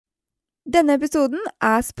Denne episoden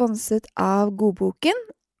sponset av Godboken,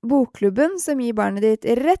 bokklubben som gir barnet ditt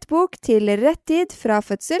rett bok til rett tid fra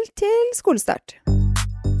fødsel til skolestart.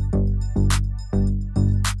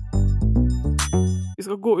 Vi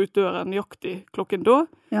skal gå ut døren nøyaktig klokken da.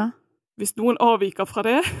 Ja. Hvis noen avviker fra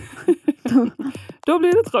det, da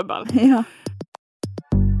blir det trøbbel. Ja.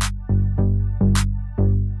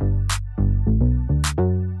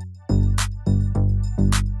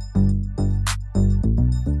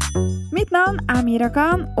 Mitt navn Mira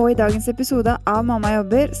Khan, og i dagens episode av Mamma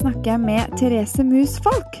jobber snakker jeg med Therese Mus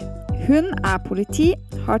Falk. Hun politi,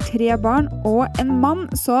 har 3 barn og en mann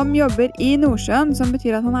som jobber i Nordsjøen, som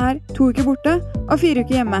betyr at han 2 uker borte og 4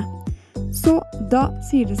 uker hjemme. Så da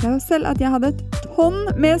sier det seg jo selv at jeg hadde et tonn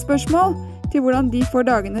med spørsmål til hvordan de får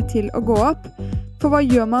dagene til å gå opp. For hva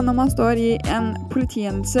gjør man når man står i en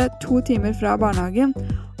politihendelse 2 timer fra barnehagen,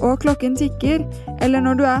 og klokken tikker, eller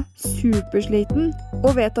når du supersliten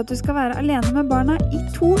og vet at du skal være alene med barna i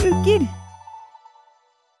 2 uker?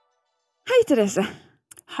 Hei, Therese.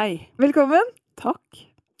 Hei. Velkommen. Takk.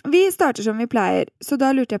 Vi starter som vi pleier, så da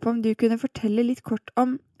lurte jeg på om du kunne fortelle litt kort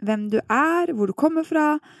om hvem du hvor du kommer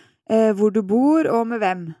fra, hvor du bor og med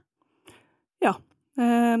hvem. Ja,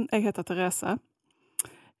 jeg heter Therese.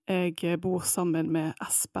 Jeg bor sammen med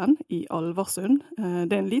Espen i Alversund.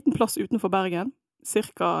 Det en liten plass utenfor Bergen,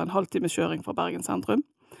 cirka en halvtime kjøring fra Bergen sentrum.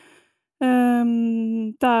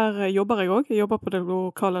 Der jobber jeg også. Jeg jobber på det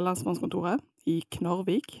lokale lensmannskontoret i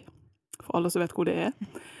Knarvik, for alle som vet hvor det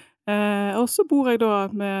Og så bor jeg da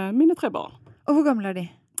med mine 3 barn. Og hvor gamle de?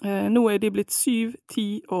 Nå de blitt 7,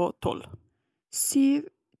 10 og 12. 7,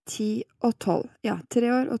 10 og 12. Ja,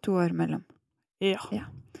 3 år og 2 år mellom. Ja.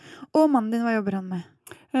 Og mannen din, hva jobber han med?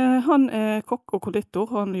 Han kokk og konditor.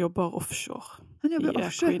 Han jobber offshore. Han jobber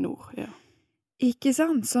offshore? I Equinor, ja. Ikke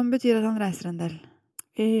sant? Som betyr at han reiser en del.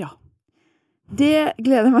 Ja. Det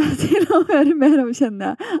gleder meg til å høre mer om,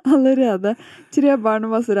 kjenner jeg allerede. 3 barn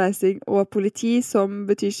og masse reising, og politi som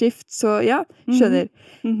betyr skift, så ja, skjønner.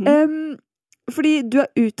 Fordi du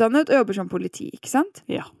utdannet og jobber som politi, ikke sant?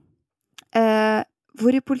 Ja.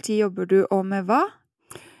 Hvor i politi jobber du, og med hva?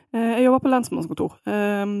 Jeg jobber på lensmannskontor.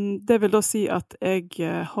 Det vil da si at jeg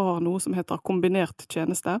har noe som heter kombinert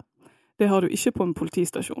tjeneste. Det har du ikke på en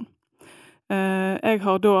politistasjon. Jeg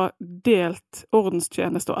har da delt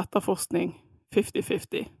ordenstjeneste og etterforskning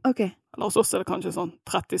 50-50. Ok. Eller hos oss det kanskje sånn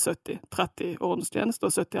 30-70. 30 ordenstjeneste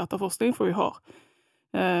og 70 etterforskning, for vi har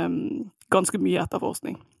ganske mye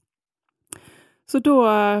etterforskning. Så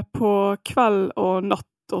da på kveld og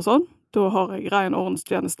natt og sånn, da har jeg ren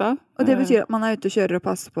ordenstjeneste. Og det betyr at man ute og kjører og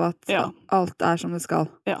passer på at alt som det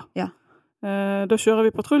skal? Ja. Da kjører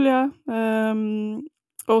vi patrulje.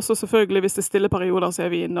 Og så selvfølgelig, hvis det stille perioder,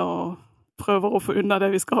 så vi inne og prøver å få unna det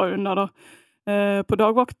vi skal ha unna da. På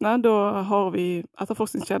dagvaktene, da har vi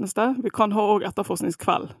etterforskningstjeneste. Vi kan ha også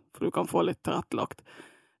etterforskningskveld, for du kan få litt tilrettelagt.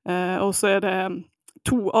 Og så det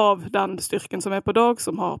 2 av den styrken som på dag,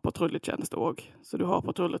 som har patruljetjeneste også. Så du har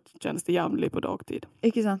patruljetjeneste jevnlig på dagtid.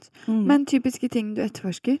 Ikke sant? Men typiske ting du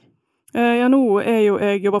etterforsker? Ja, nå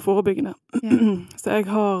jeg jobber forebyggende. Ja. Så jeg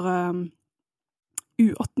har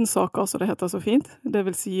U18-saker, så det heter så fint. Det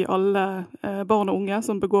vil si alle barn og unge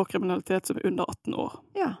som begår kriminalitet som under 18 år.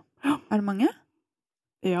 Ja. Det mange?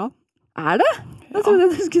 Ja. Det? Jeg trodde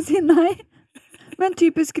du skulle si nei. Men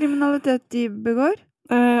typisk kriminalitet de begår?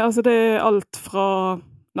 Altså det alt fra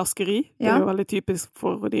naskeri, det jo veldig typisk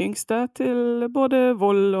for de yngste, til både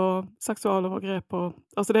vold og seksualovergrep.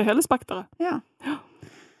 Altså det hele spekteret. Ja.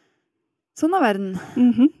 Sånn verden.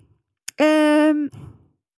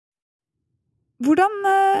 Hvordan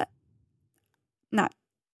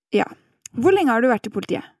Hvor lenge har du vært i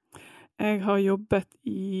politiet? Jeg har jobbet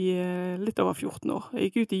i litt over 14 år.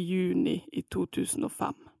 Jeg gikk ut i juni i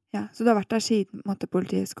 2005. Ja, så du har vært der siden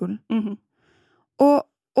Politihøgskolen?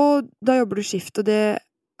 Og da jobber du skift, og det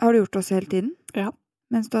har du gjort også hele tiden? Ja.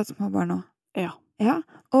 Mens du har hatt små barn nå? Ja.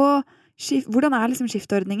 Og hvordan liksom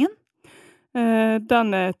skiftordningen?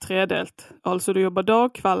 Den tredelt. Altså du jobber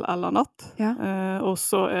dag, kveld eller natt. Ja. Og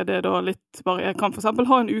så det da litt bare, jeg kan for eksempel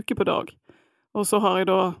ha en uke på dag. Og så har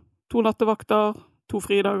jeg da 2 nattevakter, 2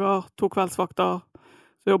 fridager, 2 kveldsvakter.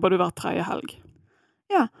 Så jobber du hver 3. helg.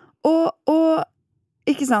 Ja, og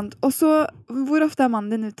ikke sant. Og så, hvor ofte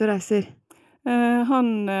mannen din ute og reiser?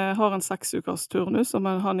 Han har en 6 ukers turnus,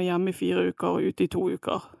 men han hjemme i 4 uker og ute i 2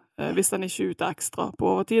 uker. Hvis han ikke er ute ekstra på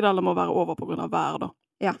overtid, eller må være over på grunn av vær da.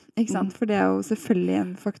 Ja, ikke sant? For det jo selvfølgelig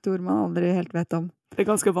en faktor man aldri helt vet om. Det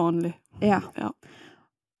ganske vanlig. Ja.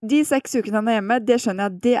 De 6 ukene han hjemme, det skjønner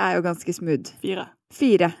jeg, det jo ganske smooth. 4.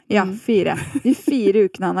 4, ja, 4. De 4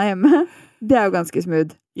 ukene han hjemme, det jo ganske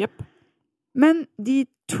smooth. Jepp. Men de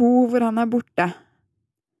 2 hvor han borte,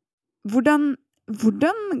 hvordan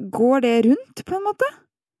går det rundt, på en måte?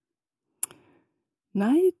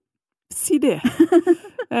 Nei, si det.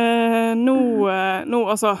 Nå,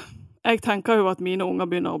 altså, jeg tenker jo at mine unger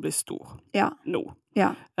begynner å bli stor. Ja. Nå.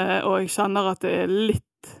 Ja. Og jeg kjenner at det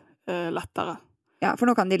litt lettere. Ja, for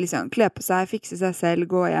nå kan de liksom kle på seg, fikse seg selv,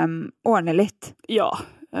 gå hjem, ordne litt. Ja.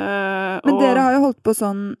 Men dere har jo holdt på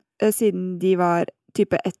sånn siden de var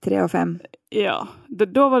type 1, 3 og 5. Ja,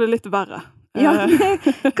 da var det litt verre. Ja,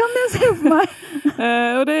 det kan jeg se for meg.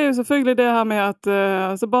 Og det jo selvfølgelig det her med at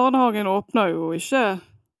altså barnehagen åpner jo ikke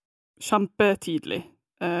kjempetidlig.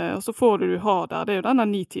 Og så får du ha der, det jo denne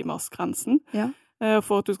 9-timersgrensen. Ja.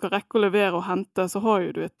 For at du skal rekke å levere og hente, så har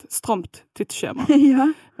jo du et stramt tidsskjema. Ja.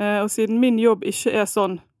 Og siden min jobb ikke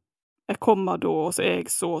sånn, jeg kommer da, og så jeg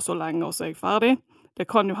så lenge, og så jeg ferdig. Det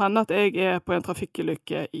kan jo hende at jeg på en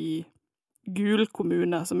trafikkulykke i Gul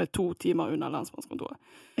kommune, som 2 timer under lensmannskontoret.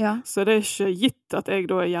 Ja. Så det ikke gitt at jeg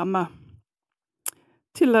da hjemme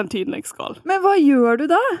til den tiden jeg skal. Men hva gjør du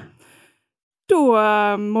da?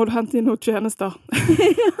 Da må du hente inn noen tjenester.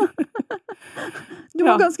 Du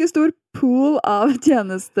har ganske stor pool av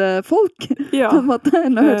tjenestefolk, på en måte.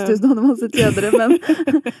 Nå høres det ut som du hadde masse tjenere, men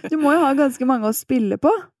du må jo ha ganske mange å spille på.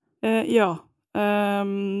 Ja,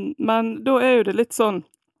 men da jo det litt sånn,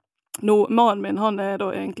 mannen min, han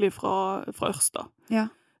da egentlig fra Ørsta. Ja.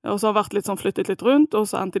 Og så har vært litt sånn flyttet litt rundt, og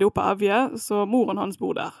så endte de opp på Evje, så moren hans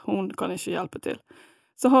bor der. Hun kan ikke hjelpe til.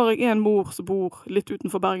 Så har jeg en mor som bor litt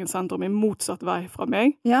utenfor Bergen sentrum, i motsatt vei fra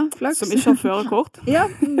meg. Ja, flaks. Som ikke har førerkort. Ja,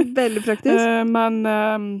 veldig praktisk. Men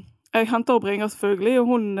jeg henter og bringer selvfølgelig, og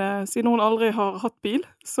hun, siden hun aldri har hatt bil,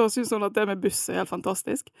 så synes hun at det med buss helt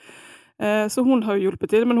fantastisk. Så hun har jo hjulpet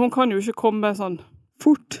til, men hun kan jo ikke komme sånn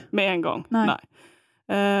fort med en gang. Nei.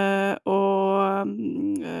 Og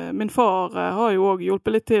min far har jo også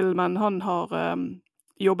hjulpet litt til, men han har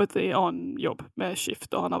jobbet i annen jobb med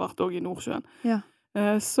skift, og han har vært også i Nordsjøen. Ja.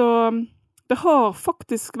 Så det har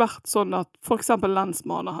faktisk vært sånn at for eksempel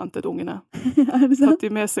lensmannen har hentet ungene. Er det sant? Tatt de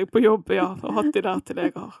med seg på jobb, ja, og hatt de der til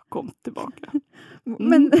jeg har kommet tilbake.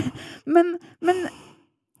 Men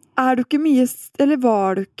du ikke mye, eller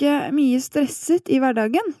var du ikke mye stresset i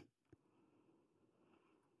hverdagen?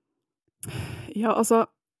 Ja, altså,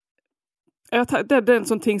 det en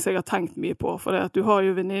sånn ting som jeg har tenkt mye på, for det at du har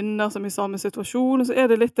jo venninner som i samme situasjon, og så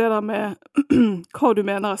det litt det der med hva du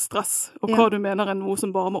mener stress, og hva du mener noe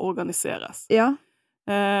som bare må organiseres. Ja.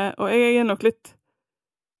 Og jeg nok litt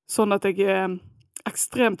sånn at jeg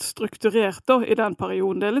ekstremt strukturert da, i den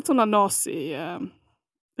perioden. Det litt sånn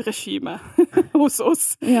nazi-regime hos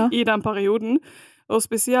oss i den perioden. Og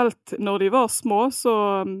spesielt når de var små,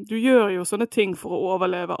 så du gjør jo sånne ting for å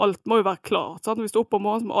overleve. Alt må jo være klart. Sant? Hvis du er oppe om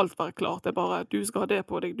morgenen, så må alt være klart. Det bare, du skal ha det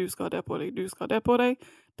på deg, du skal ha det på deg, du skal ha det på deg.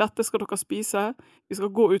 Dette skal dere spise. Vi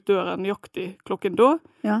skal gå ut døren nøyaktig klokken da.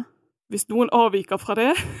 Ja. Hvis noen avviker fra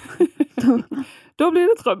det, da blir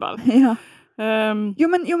det trøbbel. Ja. Jo,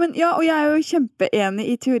 men, og jeg jo kjempeenig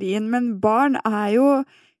i teorien, men barn jo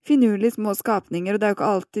finurlig små skapninger, og det jo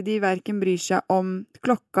ikke alltid de hverken bryr seg om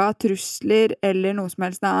klokka, trusler eller noe som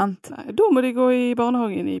helst annet. Nei, da må de gå i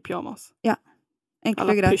barnehagen i pyjamas. Ja, enkelt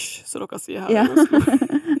og greit. Eller pysj, som dere sier her i Oslo.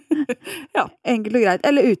 Ja. Enkelt og greit,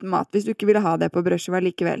 eller uten mat, hvis du ikke ville ha det på brødskiva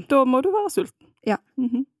likevel. Da må du være sulten. Ja,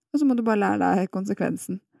 og så må du bare lære deg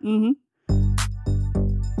konsekvensen.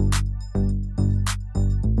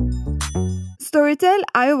 Storytel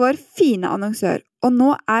jo vår fine annonsør, og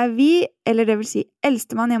nå vi, eller det vil si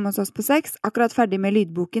eldstemann hjemme hos oss på 6, akkurat ferdig med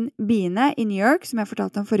lydboken Biene i New York, som jeg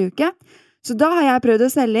fortalte om forrige uke. Så da har jeg prøvd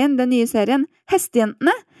å selge inn den nye serien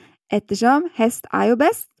Hestejentene, ettersom hest jo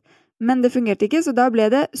best, men det fungerte ikke, så da ble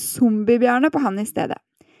det Zombiebjarne på han i stedet.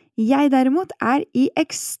 Jeg derimot i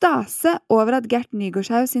ekstase over at Gert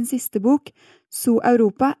Nygårdshaug sin siste bok, So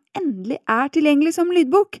Europa, endelig tilgjengelig som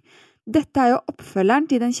lydbok. Dette jo oppfølgeren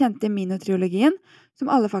til den kjente Mino-triologien, som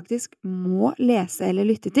alle faktisk må lese eller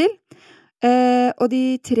lytte til. Og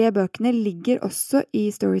de 3 bøkene ligger også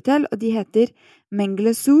i Storytel, og de heter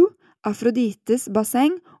Mengele Zoo, Afrodites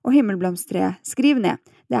basseng og Himmelblomsttreet. Skriv ned.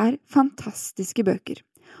 Det fantastiske bøker.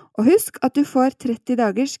 Og husk at du får 30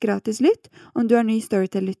 dagers gratis lytt om du ny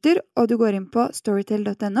Storytel-lytter, og du går inn på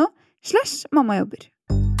storytel.no/mammajobber.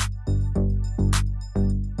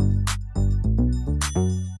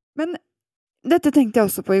 Men dette tenkte jeg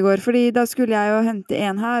også på i går, fordi da skulle jeg jo hente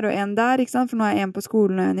en her og en der, ikke sant? For nå jeg en på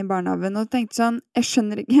skolen og en i barnehaven, og tenkte sånn, jeg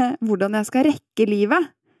skjønner ikke hvordan jeg skal rekke livet.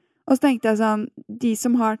 Og så tenkte jeg sånn, de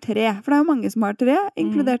som har 3, for det jo mange som har 3,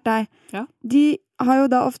 inkludert deg, de har jo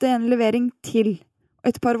da ofte en levering til, og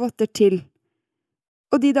et par votter til.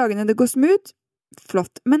 Og de dagene det går smooth,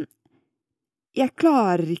 flott. Men jeg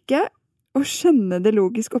klarer ikke å skjønne det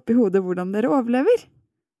logisk oppi hodet hvordan dere overlever.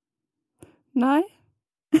 Nei.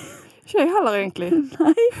 Ikke jeg heller, egentlig.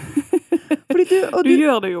 Nei. Fordi du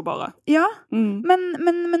gjør det jo bare. Ja,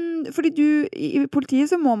 men fordi i politiet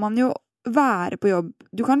så må man jo være på jobb.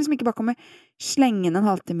 Du kan liksom ikke bare komme slengende en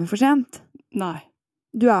halvtime for sent. Nei.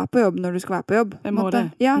 Du på jobb når du skal være på jobb. Jeg må det.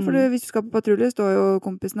 Ja, for hvis du skal på patrulje, står jo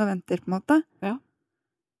kompisen og venter, på en måte. Ja.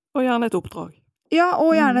 Og gjerne et oppdrag. Ja,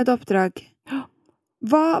 og gjerne et oppdrag. Ja.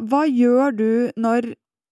 Hva gjør du når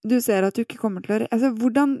du ser at du ikke kommer til å... Altså,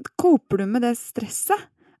 hvordan coper du med det stresset?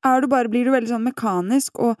 Blir du veldig sånn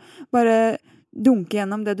mekanisk og bare dunker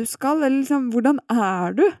gjennom det du skal? Eller liksom, hvordan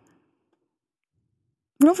du?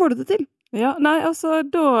 Hvordan får du det til? Ja, nei, altså,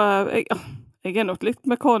 jeg nok litt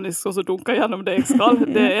mekanisk og så dunker gjennom det jeg skal.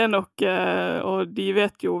 Det nok, og de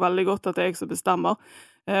vet jo veldig godt at det jeg som bestemmer.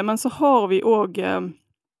 Men så har vi også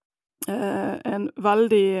en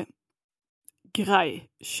veldig grei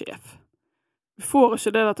sjef. Du får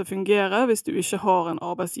ikke det til å fungere hvis du ikke har en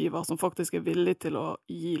arbeidsgiver som faktisk villig til å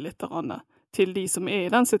gi litt til de som i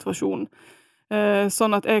den situasjonen.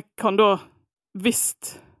 Sånn at jeg kan da, hvis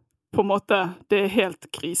på en måte det helt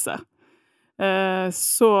krise,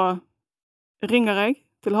 så ringer jeg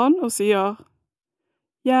til han og sier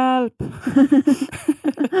hjelp.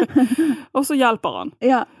 Og så hjelper han.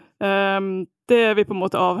 Ja. Det vi på en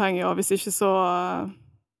måte avhengig av. Hvis ikke så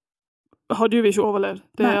hadde jo vi ikke overlevd.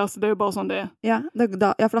 Det er jo bare sånn det er. Ja,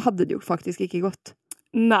 for da hadde det jo faktisk ikke gått.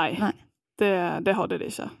 Nei. Det hadde det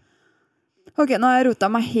ikke. Ok, nå har jeg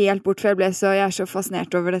rotet meg helt bort, for jeg er så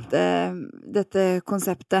fascinert over dette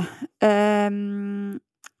konseptet.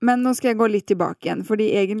 Men nå skal jeg gå litt tilbake igjen, fordi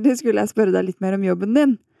egentlig skulle jeg spørre deg litt mer om jobben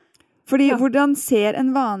din. Fordi hvordan ser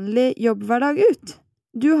en vanlig jobbhverdag ut?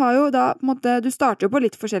 Du har jo da, på en måte, du starter jo på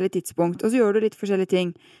litt forskjellige tidspunkt, og så gjør du litt forskjellige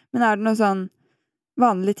ting. Men det noe sånn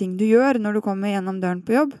vanlige ting du gjør når du kommer gjennom døren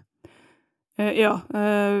på jobb?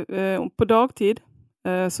 På dagtid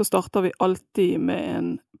så starter vi alltid med en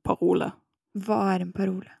parole. Hva en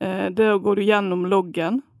parole? Det går du gjennom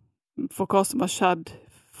loggen for hva som har skjedd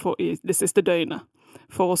i det siste døgnet,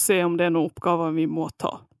 for å se om det noen oppgaver vi må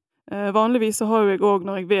ta. Vanligvis så har jeg også,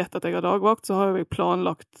 når jeg vet at jeg har dagvakt, så har jeg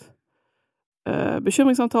planlagt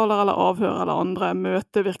bekymringssamtaler eller avhør eller andre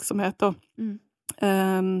møtevirksomheter.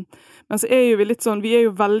 Men så jo vi litt sånn, vi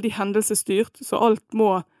jo veldig hendelsesstyrt, så alt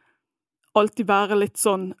må alltid være litt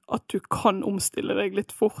sånn at du kan omstille deg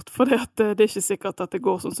litt fort, for det ikke sikkert at det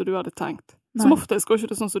går sånn som du hadde tenkt. Nei. Som oftest går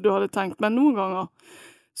ikke det sånn som du hadde tenkt, men noen ganger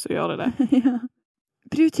så gjør det det. Ja.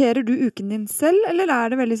 Prioriterer du uken din selv, eller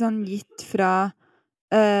det veldig sånn gitt fra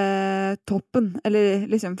toppen, eller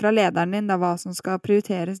liksom fra lederen din, da, hva som skal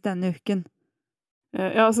prioriteres denne uken?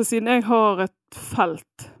 Ja, altså siden jeg har et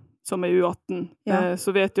felt som U18,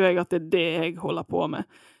 så vet jo jeg at det det jeg holder på med.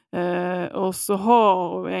 Og så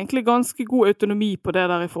har jeg egentlig ganske god autonomi på det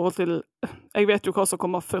der i forhold til, jeg vet jo hva som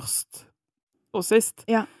kommer først og sist.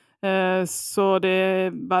 Ja. Så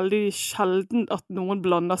det veldig sjelden at noen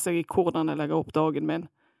blander seg i hvordan jeg legger opp dagen min,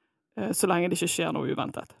 så lenge det ikke skjer noe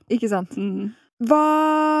uventet. Ikke sant?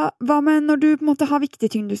 Hva med når du på en måte har viktige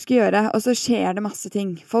ting du skal gjøre, og så skjer det masse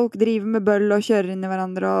ting? Folk driver med bøll og kjører inn i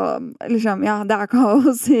hverandre, og liksom, ja, det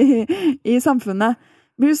kaos i samfunnet.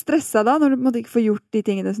 Blir du stresset da, når du på en måte ikke får gjort de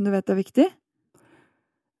tingene som du vet viktig?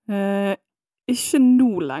 Ikke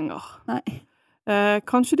nå lenger. Nei.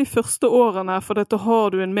 Kanskje de første årene, for dette har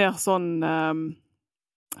du en mer sånn...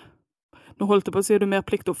 Nå holdt jeg på å si du mer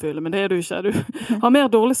pliktoppfylle, men det du ikke. Du har mer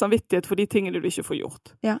dårlig samvittighet for de tingene du ikke får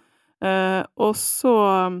gjort. Ja. Og så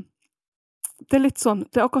det litt sånn,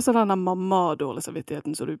 det akkurat sånn den mamma-dårlig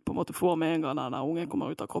samvittigheten som du på en måte får med en gang når ungen kommer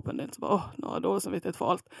ut av kroppen din, så bare, nå har jeg dårlig samvittighet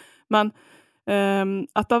for alt. Men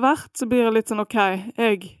etter hvert så blir det litt sånn, ok,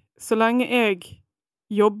 så lenge jeg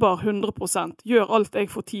jobber 100%, gjør alt jeg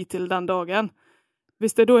får tid til den dagen,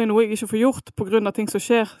 hvis det da noe jeg ikke får gjort på grunn av ting som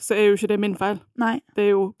skjer, så jo ikke det min feil. Nei. Det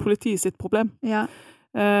jo politiet sitt problem. Ja.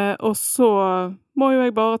 Og så må jo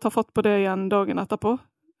jeg bare ta fatt på det igjen dagen etterpå.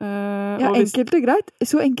 Ja, enkelt og greit.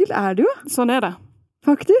 Så enkelt det jo. Sånn det.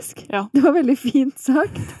 Faktisk. Ja. Det var veldig fint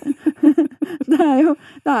sagt. det jo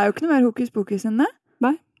ikke noe mer hokus pokus enn det.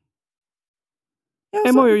 Nei. Ja,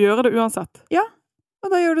 jeg må jo gjøre det uansett. Ja, og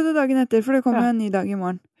da gjør du det dagen etter, for det kommer en ny dag i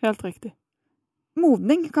morgen. Helt riktig.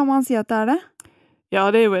 Modning, kan man si at det det? Ja,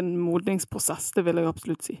 det jo en modningsprosess, det vil jeg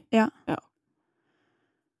absolutt si. Ja.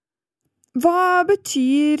 Hva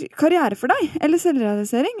betyr karriere for deg? Eller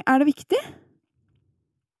selvrealisering? Det viktig?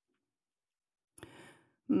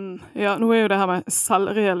 Ja, nå jo det her med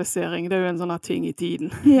selvrealisering, det jo en sånn her ting i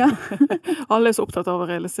tiden. Ja. Alle så opptatt av å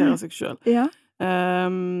realisere seg selv. Ja.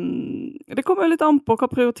 Det kommer jo litt an på hva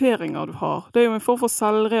prioriteringer du har. Det jo en form for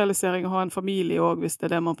selvrealisering å ha en familie også, hvis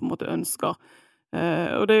det det man på en måte ønsker.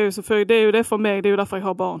 Og det jo selvfølgelig, det jo det for meg, det jo derfor jeg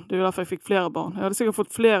har barn. Det jo derfor jeg fikk flere barn. Jeg hadde sikkert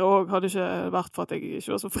fått flere også, hadde ikke vært for at jeg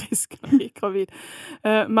ikke var så frisk når jeg gikk gravid.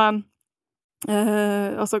 Men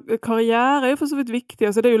altså, karriere jo for så vidt viktig.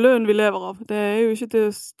 Altså, det jo lønnen vi lever av. Det jo ikke til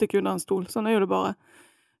å stikke under en stol. Sånn jo det bare.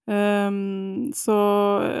 Så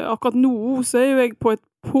akkurat nå så jo jeg på et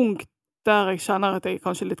punkt der jeg kjenner at jeg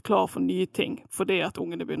kanskje litt klar for nye ting, fordi at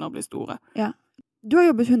ungene begynner å bli store. Ja. Du har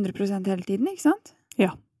jobbet 100% hele tiden, ikke sant?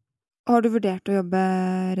 Ja. Har du vurdert å jobbe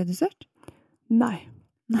redusert? Nei.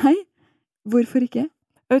 Nei? Hvorfor ikke?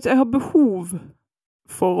 Jeg har behov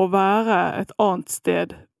for å være et annet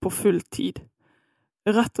sted på full tid.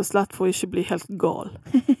 Rett og slett for å ikke bli helt gal.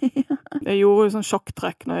 Jeg gjorde jo sånn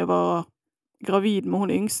sjakktrekk når jeg var gravid med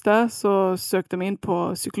hun yngste, så søkte jeg meg inn på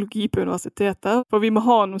psykologi på universitetet. For vi må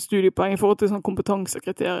ha noen studiepoeng i forhold til sånn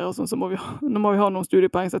kompetansekriterier og sånn, så må vi ha noen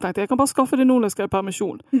studiepoeng. Så jeg tenkte, jeg kan bare skaffe det nå når jeg skal i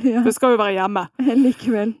permisjon. Ja. For jeg skal jo være hjemme.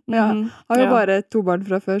 Likevel. Ja. Har jo bare 2 barn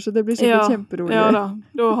fra før, så det blir sikkert kjemperolig. Ja da.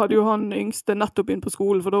 Da hadde jo han yngste nettopp inn på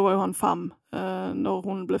skolen, for da var jo han 5 når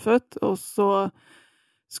hun ble født. Og så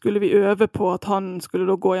skulle vi øve på at han skulle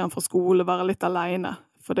da gå hjem fra skole og være litt alene.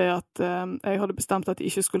 Fordi at jeg hadde bestemt at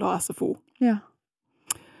jeg ikke skulle ha SFO. Ja.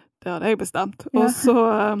 Det hadde jeg bestemt. Ja. Og så...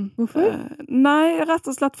 Hvorfor? Nei, rett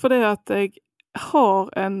og slett fordi at jeg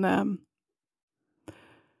har en...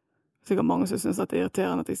 sikkert mange som synes at det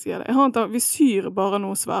irriterende at jeg sier det. Vi syr bare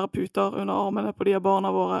noen svære puter under armene på de av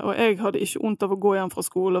barna våre, og jeg hadde ikke ondt av å gå hjem fra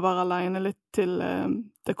skole og være alene litt til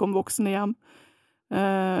det kom voksne hjem.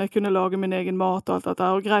 Jeg kunne lage min egen mat og alt dette,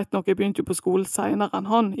 og greit nok, jeg begynte jo på skolen senere enn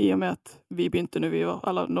han, i og med at vi begynte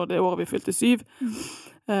når det året vi fylte 7.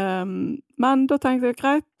 Men da tenkte jeg,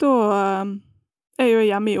 greit, da er jeg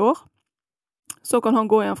hjemme i år, så kan han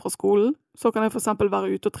gå hjem fra skolen, så kan jeg for eksempel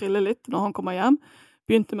være ute og trille litt når han kommer hjem.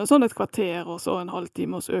 Begynte med sånn et kvarter, og så en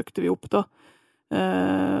halvtime, og så økte vi opp da.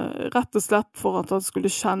 Rett og slett for at han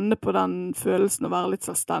skulle kjenne på den følelsen å være litt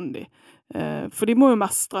selvstendig. For de må jo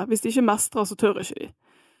mestre. Hvis de ikke mestrer, så tør ikke de.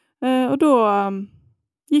 Og da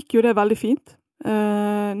gikk jo det veldig fint.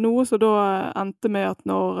 Noe som da endte med at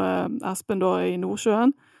når Espen da er i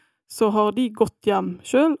Nordsjøen, så har de gått hjem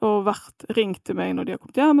selv og ringt til meg når de har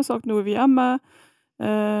kommet hjem og sagt nå er vi hjemme.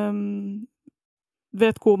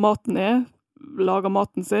 Vet hvor maten er, lager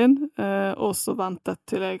maten sin, og så ventet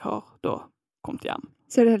til jeg har da kommet hjem.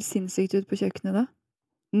 Ser det helt sinnssykt ut på kjøkkenet da?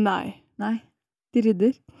 Nei. Nei, de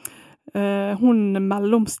rydder. Hun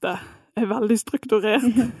mellomste er veldig strukturert.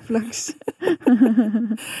 Flaks.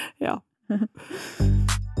 Ja.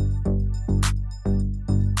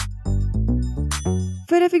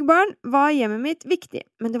 Før jeg fikk barn var hjemmet mitt viktig,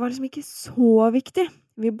 men det var liksom ikke så viktig.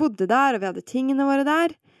 Vi bodde der, og vi hadde tingene våre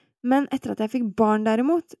der. Men etter at jeg fikk barn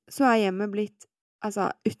derimot, så er hjemmet blitt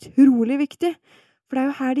utrolig viktig. For det er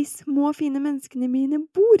jo her de små, fine menneskene mine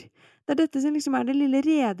bor. Det er dette som liksom er det lille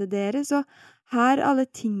redet deres, og her alle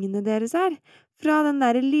tingene deres er. Fra den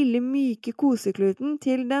der lille, myke kosekluten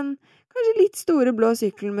til den kanskje litt store blå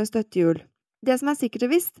sykkelen med støttehjul. Det som er sikkert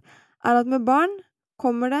og visst, er at med barn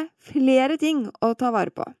kommer det flere ting å ta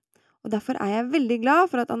vare på. Og derfor er jeg veldig glad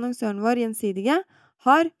for at annonsøren vår Gjensidige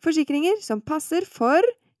har forsikringer som passer for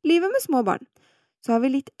livet med små barn. Så har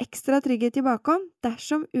vi litt ekstra trygghet i bakhånd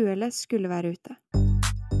dersom ULS skulle være ute.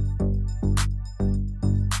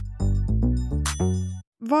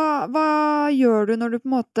 Hva gjør du når du på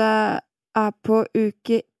en måte er på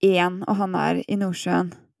uke 1, og han er i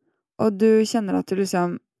Nordsjøen, og du kjenner at du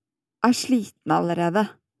liksom er sliten allerede,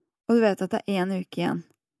 og du vet at det er 1 uke igjen?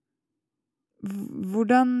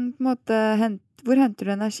 Hvordan, på en måte, hvor henter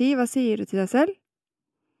du energi? Hva sier du til deg selv?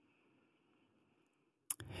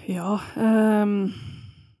 Ja,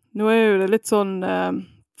 nå er jo det litt sånn,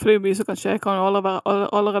 for det er jo mye som kan skje. Jeg kan jo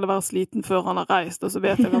allerede være sliten før han har reist, og så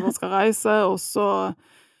vet jeg at han skal reise, og så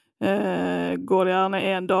går det gjerne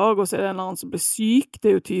 1 dag, og så er det en eller annen som blir syk.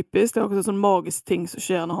 Det er jo typisk. Det er akkurat sånn magisk ting som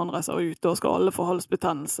skjer når han reiser ut, og skal alle få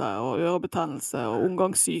halsbetennelse og ørebetennelse og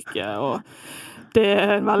omgangssyke, og det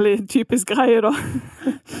er en veldig typisk greie da.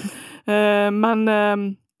 Men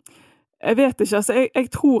jeg vet ikke, altså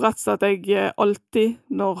jeg tror rett og slett at jeg alltid,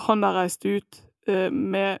 når han har reist ut,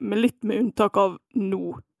 med litt med unntak av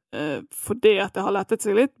nå, fordi at det har lettet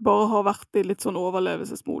seg litt, bare har vært i litt sånn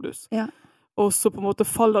overlevelsesmodus. Ja. Og så på en måte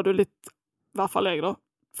faller du litt, i hvert fall jeg da,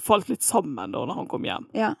 falt litt sammen da når han kom hjem.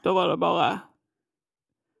 Ja. Da var det bare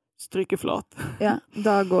strykeflat. Ja,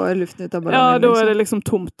 da går luften ut av ballongen. Ja, da er det liksom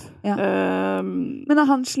tomt. Ja. Men er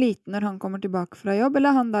han sliten når han kommer tilbake fra jobb,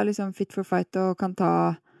 eller er han da liksom fit for fight og kan ta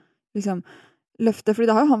liksom løfte?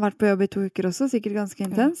 Fordi da har jo han vært på jobb i 2 uker også, sikkert ganske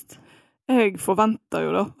intenst. Jeg forventer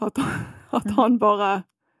jo da at han bare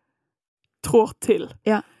trår til.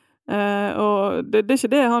 Ja. Og det er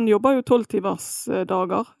ikke det, han jobber jo 12 timers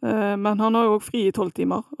dager, men han har jo også fri i 12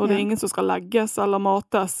 timer, og det er ingen som skal legges eller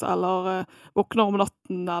mates, eller våkner om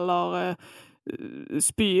natten, eller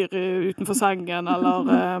spyr utenfor sengen, eller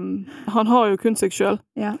han har jo kun seg selv.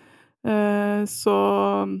 Ja. Så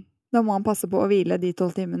Da må han passe på å hvile de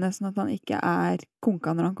 12 timene, sånn at han ikke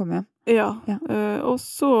konka når han kommer hjem. Ja, og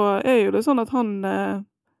så jo det sånn at han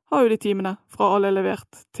har jo de timene fra alle er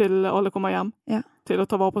levert til alle kommer hjem, til å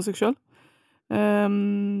ta vare på seg selv.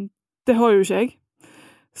 Det har jo ikke jeg.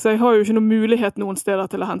 Så jeg har jo ikke noen mulighet noen steder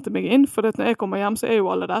til å hente meg inn, for når jeg kommer hjem, så jo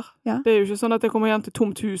alle der. Ja. Det jo ikke sånn at jeg kommer hjem til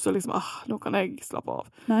tomt hus og liksom, nå kan jeg slappe av.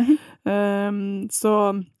 Nei. Så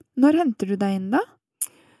når henter du deg inn da?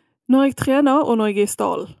 Når jeg trener, og når jeg i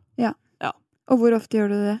stallen. Ja. Og hvor ofte gjør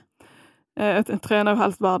du det? Jeg trener jo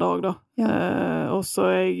helst hver dag da. Ja. Og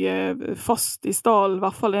så jeg fast i stallen, i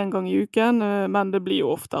hvert fall en gang i uken, men det blir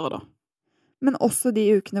jo oftere da. Men også de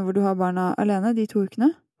ukene hvor du har barna alene, de 2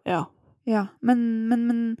 ukene? Ja. Ja,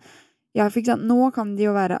 men ja, for ikke sant, nå kan de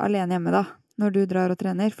jo være alene hjemme da, når du drar og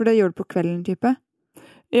trener, for det gjør du på kvelden type?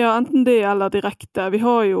 Ja, enten det eller direkte. Vi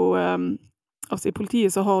har jo, altså i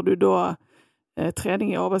politiet så har du da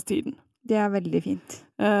trening i arbeidstiden. Det veldig fint.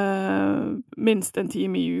 Minst en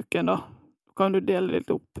time i uken da, kan du dele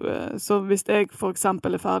litt opp. Så hvis jeg for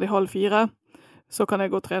eksempel ferdig 3:30, så kan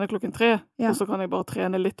jeg gå og trene 3:00, og så kan jeg bare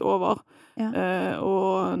trene litt over.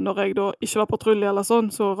 Og når jeg da ikke var patrulje eller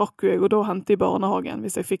sånn, så rakk jeg jo da hente i barnehagen,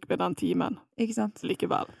 hvis jeg fikk med den timen. Ikke sant?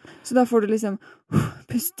 Likevel. Så da får du liksom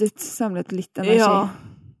pustet, samlet litt energi. Ja,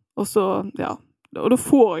 og så, og da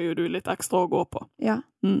får jo du litt ekstra å gå på. Ja.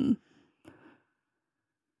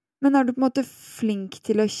 Men du på en måte flink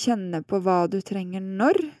til å kjenne på hva du trenger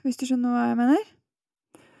når, hvis du skjønner hva jeg mener?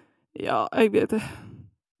 Ja, jeg vet det.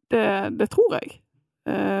 Det tror jeg.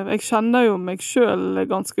 Jeg kjenner jo meg selv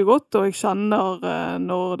ganske godt, og jeg kjenner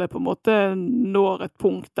når det på en måte når et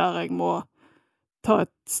punkt der jeg må ta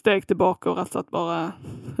et steg tilbake og rett og slett bare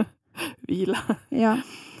hvile. Ja.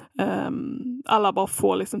 Eller bare få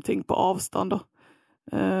liksom ting på avstand da.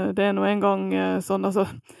 Det nå en gang sånn, altså,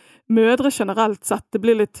 mødre generelt sett, det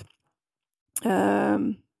blir litt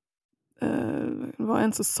det var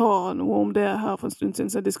en som sa noe om det her for en stund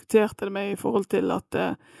siden, så jeg diskuterte det med i forhold til at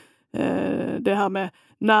det her med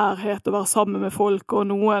nærhet og være sammen med folk, og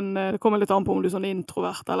noen, det kommer litt an på om du er sånn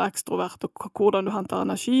introvert eller ekstrovert, og hvordan du henter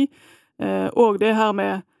energi, og det her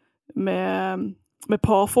med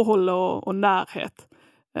parforholdet og nærhet.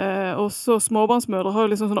 Og så småbarnsmødre har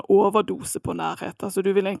jo liksom sånn overdose på nærhet, altså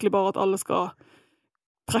du vil egentlig bare at alle skal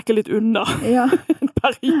trekke litt unna en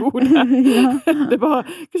periode. Det bare,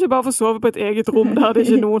 kanskje bare få sove på et eget rom der det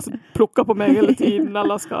ikke er noen som plukker på meg hele tiden,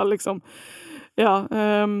 eller skal liksom,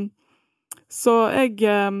 så jeg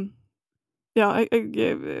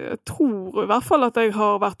tror i hvert fall at jeg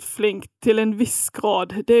har vært flink til en viss grad.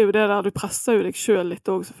 Det jo det der, du presser jo deg selv litt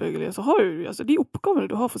også selvfølgelig, og så har jo, altså de oppgavene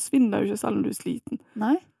du har forsvinner jo ikke selv om du er sliten.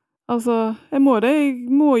 Nei. Altså, jeg må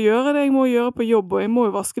gjøre det jeg må gjøre på jobb, og jeg må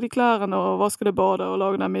jo vaske de klærne, og vaske det badet, og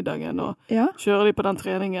lage den middagen, og kjøre de på den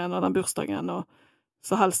treningen, og den bursdagen, og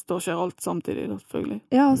så helst da skjer alt samtidig, selvfølgelig.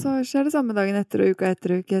 Ja, og så skjer det samme dagen etter, og uka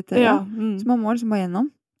etter, ja. Så man må liksom bare gjennom.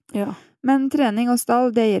 Ja. Men trening og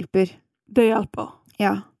stall, det hjelper. Det hjelper.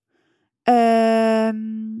 Ja.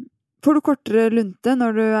 Får du kortere lunte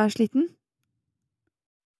når du er sliten?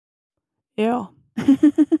 Ja.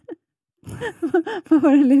 Hva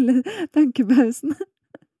var den lille tankepausen?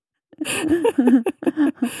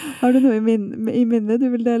 Har du noe i minnet du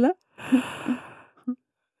vil dele?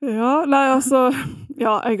 Ja, nei, altså,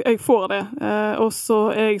 jeg får det. Og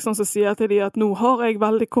så jeg sånn som sier til de at nå har jeg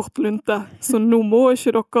veldig kort lunte, så nå må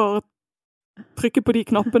ikke dere trykke på de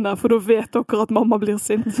knappene, for da vet dere at mamma blir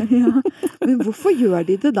sint. Ja, men hvorfor gjør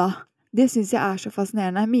de det da? Det synes jeg så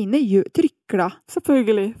fascinerende. Mine trykker da.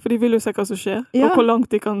 Selvfølgelig, for de vil jo se hva som skjer, og hvor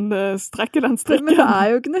langt de kan strekke den strikken. Men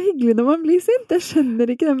det jo ikke noe hyggelig når man blir sint. Jeg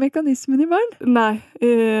skjønner ikke den mekanismen i barn. Nei,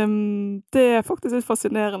 det faktisk litt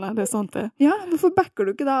fascinerende, det sant det. Ja, hvorfor backer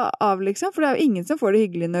du ikke da av, liksom? For det jo ingen som får det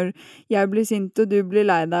hyggelig når jeg blir sint, og du blir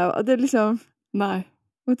lei deg, og det liksom... Nei.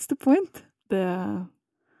 What's the point? Det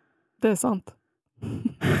sant.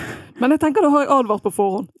 Men jeg tenker da har jeg advart på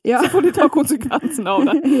forhånd. Ja. Så får de ta konsekvensen av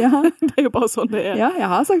det. Ja. Det jo bare sånn det Ja, jeg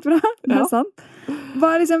har sagt bra. Det sant. Hva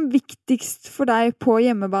liksom viktigst for deg på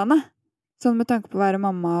hjemmebane? Sånn med tanke på å være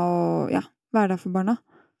mamma og være der for barna.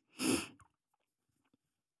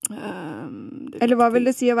 Eller hva vil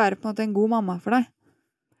det si å være på en måte en god mamma for deg?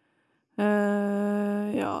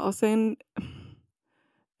 Altså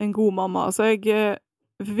en god mamma. Altså jeg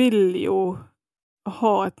vil jo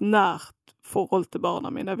ha et nært forhold til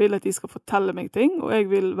barna mine. Jeg vil at de skal fortelle meg ting, og jeg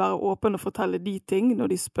vil være åpen og fortelle de ting når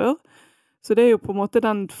de spør. Så det jo på en måte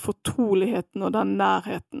den fortroligheten og den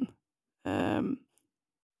nærheten.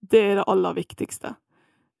 Det det aller viktigste.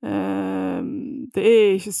 Det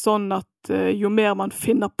ikke sånn at jo mer man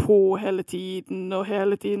finner på hele tiden, og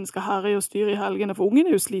hele tiden skal herre og styre i helgene, for ungen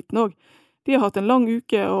jo sliten også. De har hatt en lang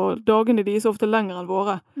uke, og dagene de så ofte lenger enn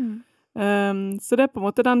våre. Så det på en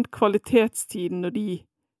måte den kvalitetstiden og de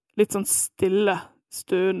litt sånn stille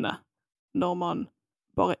støende når man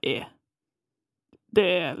bare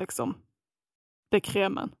Det liksom det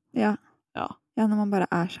kremen. Ja. Ja, når man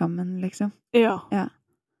bare sammen, liksom. Ja.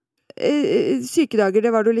 Sykedager,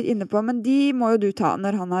 det var du litt inne på, men de må jo du ta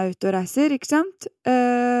når han ute og reiser, ikke sant?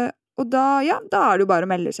 Og da det jo bare å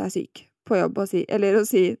melde seg syk på jobb og si,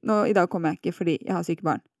 nå, i dag kommer jeg ikke fordi jeg har syke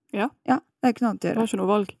barn. Ja. Det ikke noe annet å gjøre. Det var ikke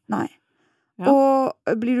noe valg. Nei. Ja.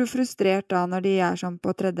 Og blir du frustrert da når de sånn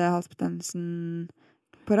på 3. halsbetennelsen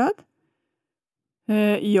på rad?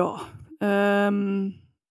 Ja.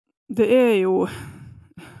 Det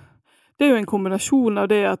jo en kombinasjon av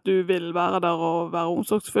det at du vil være der og være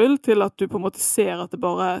omsorgsfull, til at du på en måte ser at det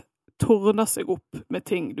bare tårner seg opp med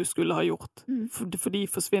ting du skulle ha gjort. For de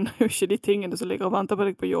forsvinner jo ikke de tingene som ligger og venter på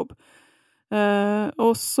deg på jobb.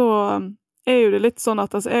 Og så jo det litt sånn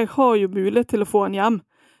at jeg har jo mulighet til å få en hjem,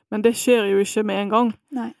 men det skjer jo ikke med en gang.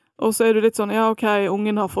 Nei. Og så det litt sånn, ok,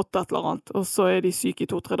 ungen har fått et eller annet, og så de syke i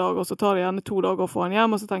 2-3 dager, og så tar de gjerne 2 dager å få en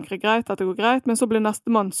hjem, og så tenker jeg greit, dette går greit, men så blir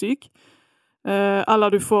neste mann syk.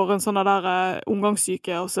 Eller du får en sånn der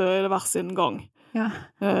omgangssyke, og så det hver sin gang. Ja.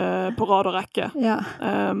 På rad og rekke. Ja.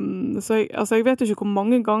 Så jeg vet ikke hvor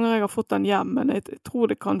mange ganger jeg har fått den hjem, men jeg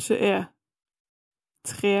tror det kanskje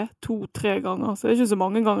 2-3 ganger, så det ikke så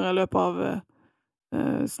mange ganger i løpet av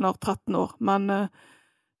snart 13 år, men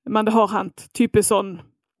det har hendt. Typisk sånn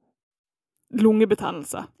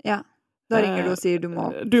lungebetennelse. Ja, da ringer du og sier du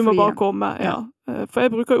må bare komme, ja. For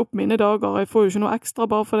jeg bruker jo opp mine dager, og jeg får jo ikke noe ekstra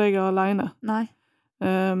bare fordi jeg alene. Nei.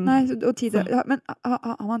 Nei, og 10 dager, men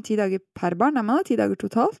har man 10 dager per barn? Nei, man har 10 dager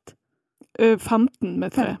totalt? 15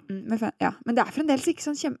 med 3. 15 med 5, ja. Men det fremdeles ikke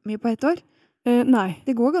sånn kjempemye på et år. Nei.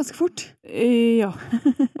 Det går ganske fort. Ja.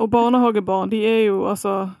 Og barnehagebarn, de jo,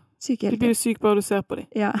 altså, syke de blir jo syke bare du ser på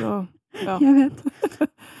dem. Ja. Så, ja. Jeg vet.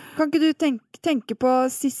 Kan ikke du tenke på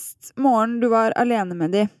sist morgen du var alene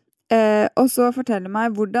med de, og så fortelle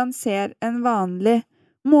meg hvordan ser en vanlig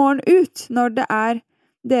morgen ut når det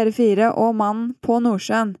dere 4 og mann på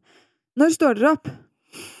Nordsjøen? Når står dere opp?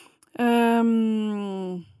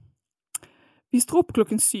 Vi står opp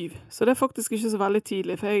 7:00, så det faktisk ikke så veldig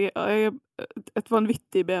tidlig, for jeg et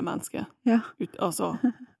vanvittig B-menneske. Ja. Altså,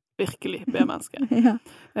 virkelig B-menneske. Ja.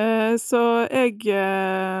 Så jeg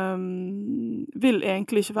vil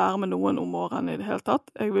egentlig ikke være med noen om morgenen i det hele tatt.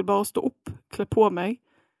 Jeg vil bare stå opp, kle på meg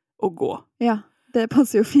og gå. Ja, det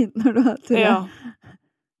passer jo fint når du til det. Ja.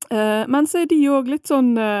 Men så de jo litt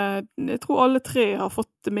sånn, jeg tror alle 3 har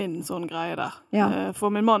fått min sånn greie der. Ja. For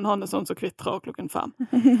min mann, han sånn som kvittrer 5:00.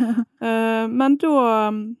 Ja. Men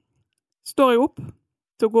da står jeg opp.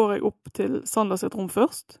 Da går jeg opp til Sander sitt rom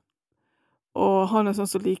først. Og han sånn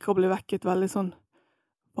som liker å bli vekket veldig sånn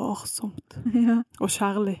varsomt Ja. og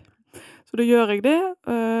kjærlig. Så da gjør jeg det,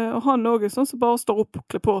 og han også sånn som bare står opp,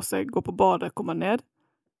 kler på seg, går på badet, kommer ned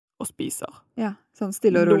og spiser. Ja, sånn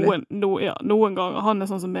stille og rolig. Noen ganger. Han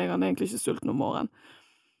sånn som meg, han egentlig ikke sulten om morgenen.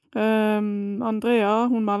 Andrea,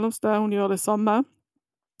 hun mellomste, hun gjør det samme.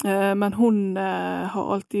 Men hun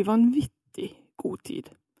har alltid vanvittig god tid.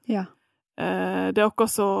 Ja. Det akkurat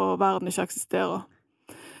så verden ikke eksisterer.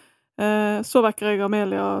 Så vekker jeg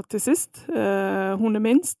Amelia til sist. Hun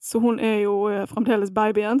minst, så hun jo fremdeles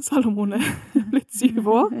babyen, selv om hun blitt 7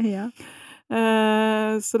 år. Ja.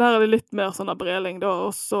 Så der det litt mer sånn breling da,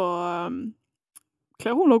 og så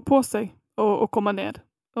kler hun også på seg og kommer ned.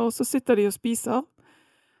 Og så sitter de og spiser.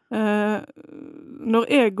 Når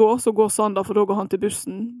jeg går, så går Sander, for da går han til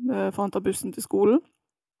bussen, for han tar bussen til skolen.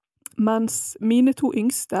 Mens mine 2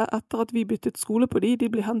 yngste, etter at vi byttet skole på de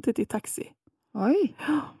blir hentet i taxi. Oi!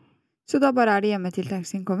 Så da bare de hjemme til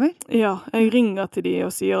taxien kommer? Ja, jeg ringer til de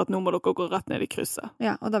og sier at nå må dere gå rett ned i krysset.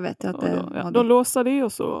 Ja, og da vet de at da låser de,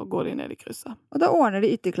 og så går de ned i krysset. Og da ordner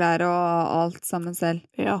de ytterklær og alt sammen selv?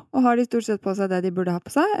 Ja. Og har de stort sett på seg det de burde ha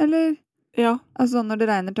på seg, eller? Ja. Altså når det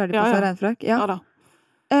regner, tar de på seg regnfrakk? Ja da.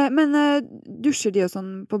 Men dusjer de jo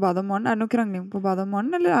sånn på badet om morgenen? Det noe krangling på badet om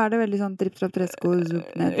morgenen, eller det veldig sånn tripp, trapp, tresko,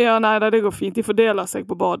 zup ned? Ja, nei, det går fint. De fordeler seg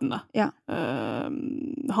på badene. Ja.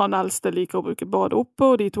 Han eldste liker å bruke badet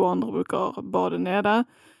oppe, og de 2 andre bruker badet nede.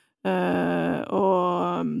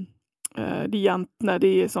 Og de jentene,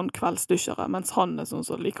 de sånn kveldsdusjere, mens han sånn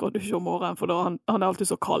som liker å dusje om morgenen, for da han alltid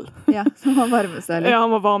så kald. Ja, så han varmer seg litt. Ja,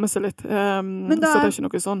 han må varme seg litt. Så det ikke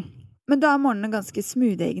noe sånn. Men da morgenene ganske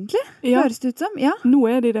smooth, egentlig. Ja. Høres det ut som? Ja. Nå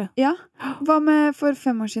de det. Ja. Hva med for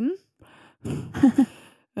 5 år siden?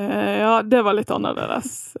 Ja, det var litt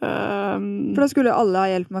annerledes. For da skulle alle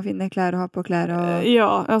ha hjelp med å finne klær og ha på klær og...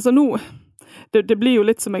 Ja, altså nå... Det blir jo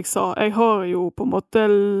litt som jeg sa. Jeg har jo på en måte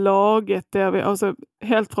laget det altså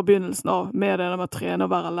helt fra begynnelsen av med det med å trene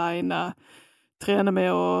og være alene, trene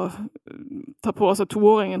med å ta på, altså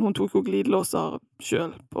 2-åringen, hun tok jo glidelåser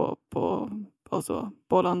selv på altså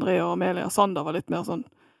både Andrea og Amelia. Sander var litt mer sånn,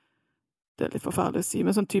 det litt forferdelig å si,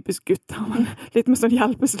 men sånn typisk gutt, litt mer sånn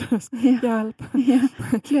hjelpeløs. Hjelp. Ja.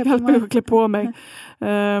 Hjelp meg å kle på meg.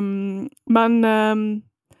 Men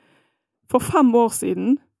for 5 år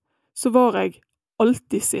siden så var jeg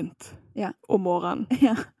alltid sint om morgenen.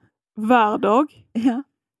 Ja. Hver dag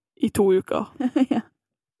i 2 uker. Ja.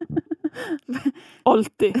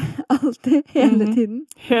 Alltid. Alltid, hele tiden.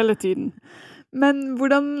 Hele tiden. Men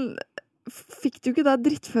hvordan fikk du ikke da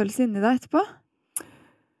drittfølelse inni deg etterpå?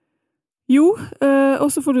 Jo, og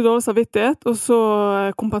så får du dårlig samvittighet, og så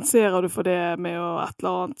kompenserer du for det med å et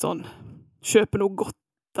eller annet sånn, kjøpe noe godt,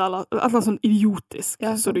 eller et eller annet sånn idiotisk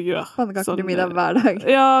som du gjør. Pannekaker til middag hver dag.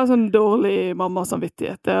 Ja, sånn dårlig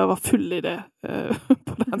mamma-samvittighet. Jeg var full i det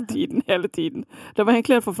på den tiden, hele tiden. Det var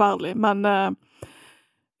egentlig helt forferdelig, men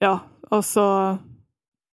ja, altså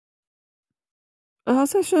jeg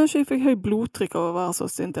skjønner ikke, jeg fikk høy blodtrykk av å være så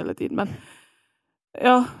sint hele tiden, men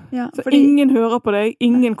ja, så fordi... ingen hører på deg,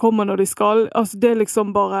 ingen kommer når de skal, altså det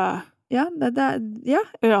liksom bare... Ja, det er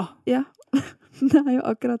jo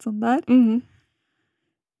akkurat sånn det er.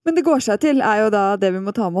 Men det går seg til, er jo da det vi må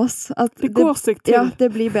ta med oss. At det går seg til. Ja, det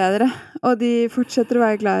blir bedre. Og de fortsetter å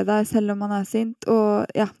være glad i deg, selv om man er sint. Og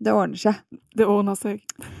ja, det ordner seg. Det ordner seg.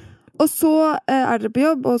 Og så dere på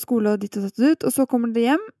jobb og skole og ditt og datt ut, og så kommer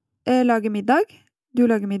dere hjem, lager middag. Du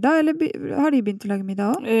lager middag, eller har de begynt å lage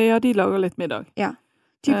middag også? Ja, de lager litt middag. Ja.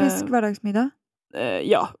 Typisk hverdagsmiddag?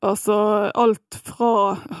 Ja, altså alt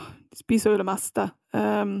fra... De spiser jo det meste.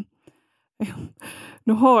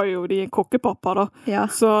 Nå har jo de en kokkepappa da,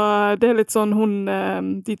 så det er litt sånn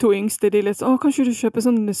de 2 yngste, de er litt sånn, kanskje du kjøper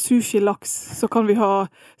sånn sushi-laks, så kan vi ha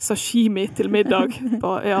sashimi til middag.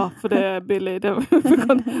 Ja, for det er billig,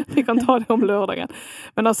 vi kan ta det om lørdagen.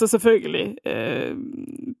 Men altså selvfølgelig,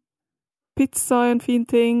 pizza er en fin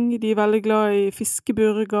ting, de er veldig glad i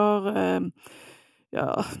fiskeburger, ja,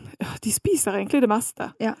 de spiser egentlig det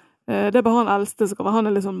meste. Ja. Det er bare han eldste som kan være, han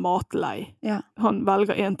er litt sånn matlei. Ja. Han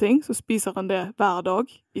velger en ting, så spiser han det hver dag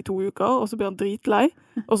i 2 uker, og så blir han dritlei,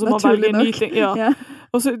 og så må han velge en ny ting. Ja.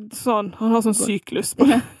 Og så sånn, han har sånn syklus på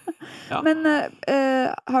det. Ja. Men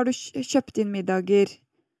har du kjøpt inn middager,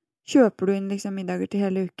 kjøper du inn liksom middager til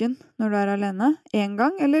hele uken når du er alene? En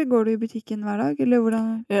gang, eller går du i butikken hver dag, eller hvordan?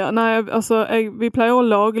 Ja, nei, altså, vi pleier å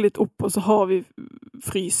lage litt opp, og så har vi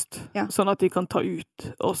fryst, sånn at de kan ta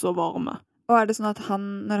ut, og så varme. Og er det sånn at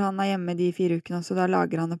når han er hjemme de 4 ukene, så da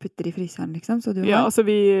lager han og putter i fryseren, liksom? Så du ja, altså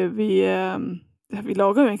vi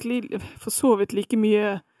lager jo egentlig for så vidt like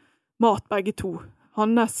mye mat begge 2.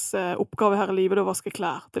 Hans oppgave her i livet er å vaske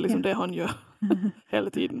klær. Det er liksom det han gjør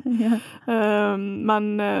hele tiden.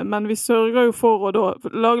 Men vi sørger jo for å da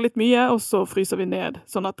lage litt mye, og så fryser vi ned,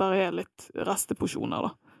 sånn at det er litt resteporsjoner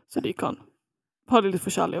da, så de kan ha det litt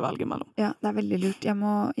forskjellig å velge mellom. Ja, det er veldig lurt. Jeg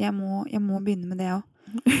må begynne med det også.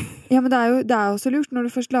 Ja, men det er jo også lurt når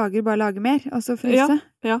du først bare lage mer, altså fryse.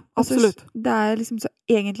 Ja, absolutt. Altså, det er liksom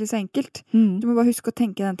egentlig så enkelt. Du må bare huske å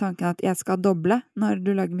tenke den tanken at jeg skal doble når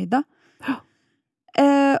du lager middag.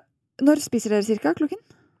 Når spiser dere cirka klokken?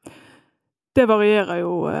 Det varierer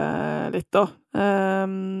jo litt da.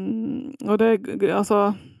 Og det,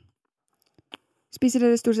 altså... Spiser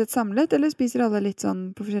dere stort sett samlet, eller spiser alle litt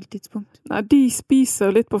sånn på forskjellige tidspunkt? Nei, de spiser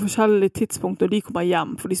jo litt på forskjellige tidspunkt, og de kommer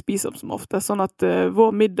hjem, for de spiser som ofte. Sånn at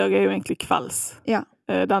vår middag er jo egentlig kvelds,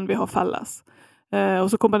 den vi har felles. Og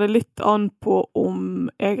så kommer det litt an på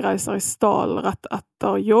om jeg reiser i stall rett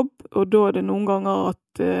etter jobb, og da er det noen ganger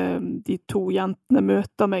at de 2 jentene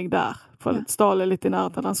møter meg der, for stall er litt i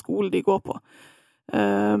nærheten av den skolen de går på.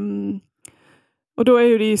 Og da er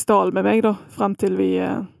jo de i stall med meg da, frem til vi...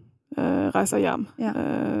 reiser hjem.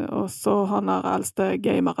 Og så han er eldste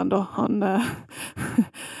gameren da,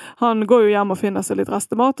 han går jo hjem og finner seg litt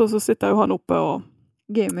restemat, og så sitter jo han oppe og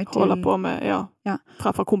holder på med,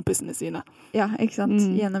 treffer kompisene sine. Ja, ikke sant?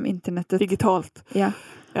 Gjennom internettet. Digitalt. Ja.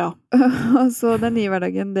 Og så den nye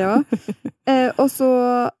hverdagen, det også. Og så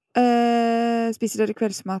spiser dere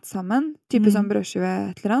kveldsmat sammen? Type som brødskive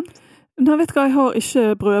et eller annet? Nei, vet du hva, jeg har ikke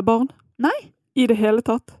brødbarn. Nei? I det hele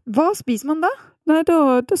tatt. Hva spiser man da? Nei,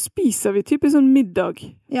 da spiser vi typisk sånn middag.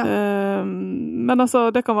 Ja. Men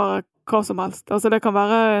altså, det kan være hva som helst. Altså, det kan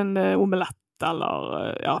være en omelett,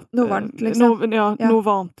 eller ja. Noe varmt, liksom. Noe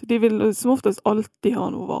varmt. De vil som oftest alltid ha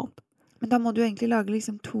noe varmt. Men da må du egentlig lage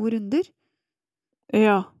liksom 2 runder.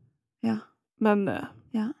 Ja. Ja. Men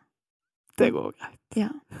det går greit. Ja.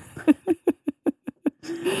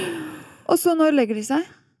 Og så når legger de seg?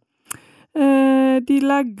 De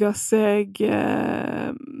legger seg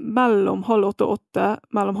mellom 7:30 og 8,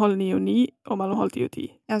 mellom 7:30 og 9, og mellom 7:30 og 10.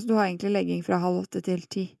 Ja, så du har egentlig legging fra 7:30 til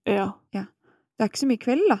 10? Ja. Det ikke så mye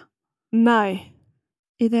kveld, da? Nei.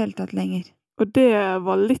 I det hele tatt lenger. Og det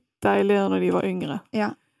var litt deiligere når de var yngre.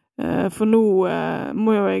 Ja. For nå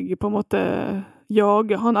må jo jeg på en måte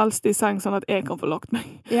jage han eldste i seng, sånn at jeg kan få lagt meg.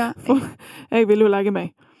 Ja. For jeg vil jo legge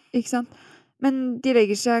meg. Ikke sant? Men de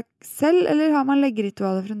legger seg selv, eller har man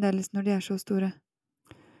leggeritualer fremdeles når de så store?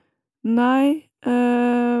 Nei.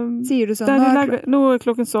 Sier du sånn? Nå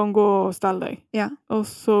klokken sånn, gå og stell deg. Ja. Og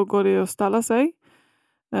så går de og steller seg.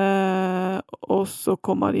 Og så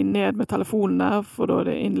kommer de ned med telefonene, for da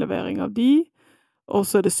det innlevering av de. Og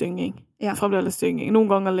så det synging. Ja. Fremdeles synging. Noen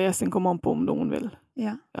ganger lesing kommer an på om noen vil.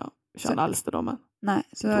 Ja. Ikke den eldste da, men. Nei,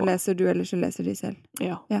 så da leser du, eller så leser de selv.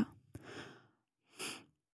 Ja.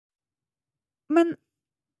 Men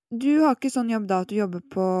du har ikke sånn jobb da at du jobber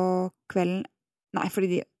på kvelden? Nei, fordi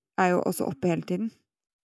de jo også oppe hele tiden.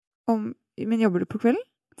 Men jobber du på kvelden?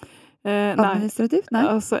 Administrativt? Nei.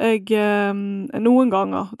 Altså, noen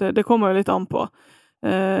ganger, det kommer jo litt an på.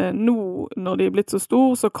 Nå, når de blitt så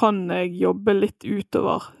stor, så kan jeg jobbe litt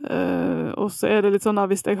utover. Og så det litt sånn at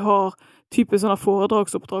hvis jeg har typisk sånne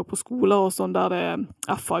foredragsoppdrag på skoler og sånn, der det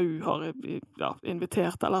FAU har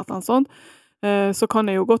invitert eller et eller annet sånt, så kan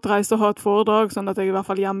jeg jo godt reise og ha et foredrag, sånn at jeg i hvert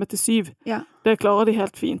fall hjemme til 7. Ja. Det klarer de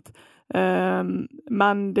helt fint.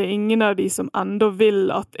 Men det ingen av de som enda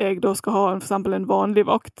vil at jeg da skal ha for eksempel en vanlig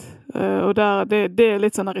vakt. Og det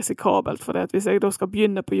litt sånn risikabelt, for det at hvis jeg da skal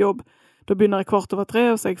begynne på jobb, da begynner jeg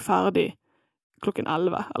 3:15, og så jeg ferdig klokken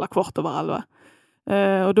 11, eller 11:15.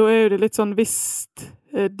 Og da jo det litt sånn, hvis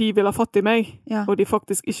de vil ha fatt i meg, og de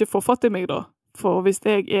faktisk ikke får fatt i meg da, for hvis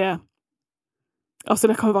jeg altså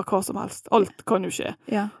det kan jo være hva som helst. Alt kan jo skje.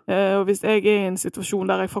 Ja. Og hvis jeg i en situasjon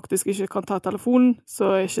der jeg faktisk ikke kan ta telefonen,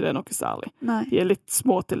 så ikke det noe særlig. Nei. De litt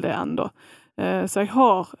små til det enda. Så jeg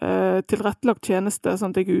har tilrettelagt tjeneste,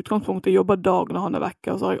 sånn at jeg i utgangspunktet jobber dag når han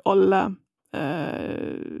vekke, og så har jeg alle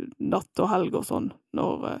natt og helg og sånn.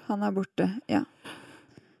 Når han borte, ja.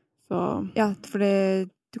 Så. Ja, for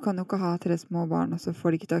du kan jo ikke ha 3 små barn, og så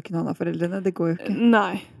får de ikke tak i noen av foreldrene. Det går jo ikke.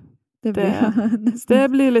 Nei. Det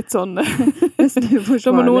blir litt sånn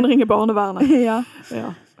da må noen ringe barnevernet. Ja.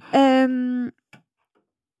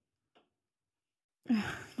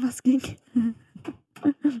 Vasking.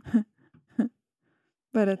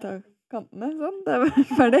 Bare ta kantene sånn, det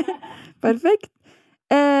ferdig. Perfekt.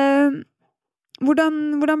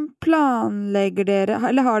 Hvordan planlegger dere,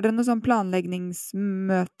 eller har dere noen sånn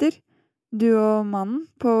planleggingsmøter, du og mannen,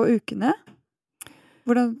 på ukene?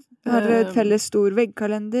 Hvordan har dere et felles stor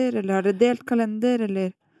veggkalender, eller har dere delt kalender,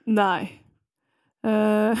 eller? Nei.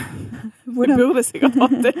 Vi burde sikkert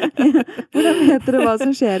hatt det. Hvordan vet dere hva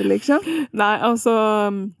som skjer, liksom? Nei, altså,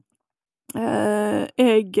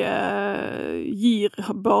 jeg gir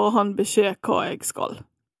bare han beskjed hva jeg skal.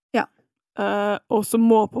 Ja. Og så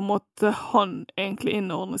må på en måte han egentlig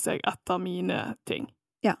innordne seg etter mine ting.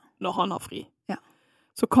 Ja. Når han har fri.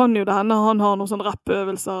 Så kan jo det hende han har noen sånne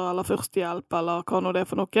rappøvelser eller førstehjelp eller hva nå det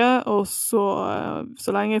for noe, og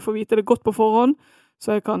så lenge jeg får vite det godt på forhånd,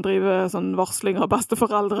 så jeg kan drive sånn varsling av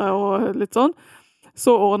besteforeldre og litt sånn,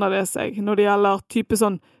 så ordner det seg. Når det gjelder type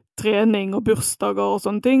sånn trening og bursdager og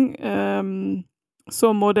sånne ting,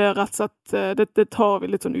 så må det rett og slett, det tar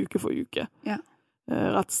vi litt sånn uke for uke. Ja.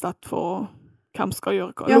 Rett og slett for hvem skal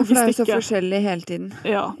gjøre hva. Ja, for det så forskjellig hele tiden.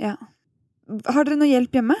 Ja. Har dere noe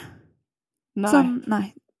hjelp hjemme? Nei.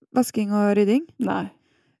 Nei. Vasking og rydding? Nei.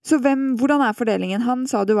 Så hvordan fordelingen? Han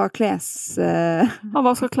sa du var Han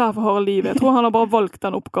vasker klær for harde livet. Jeg tror han har bare valgt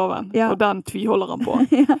den oppgaven, og den tviholder han på.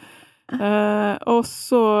 Ja. Og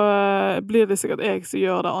så blir det sikkert jeg som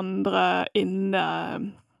gjør det andre inne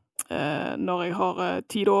når jeg har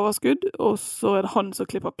tid og overskudd, og så det han som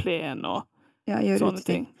klipper plen og sånne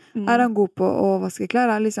ting. Han god på å vaske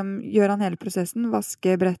klær? Gjør han hele prosessen?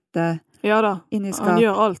 Vaske, brette, ja da, inn i skap? Han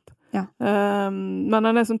gjør alt. Ja. Men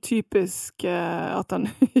han sånn typisk at han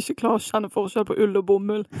ikke klarer å kjenne forskjell på ull og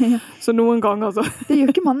bomull. Ja. Så noen ganger så det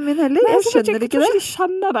gjør ikke mannen min heller. Jeg skjønner ikke det. Jeg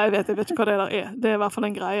kjenner det, jeg vet ikke hva det der det i hvert fall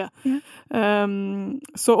en greie. Ja.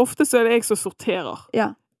 Så ofte så det jeg som sorterer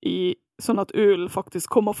i sånn at ull faktisk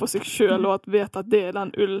kommer for seg selv, og at vet at det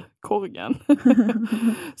den ullkorgen.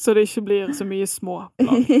 Så det ikke blir så mye små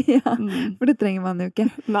plagg. Ja, for det trenger man jo ikke.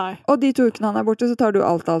 Nei. Og de 2 ukene han er borte, så tar du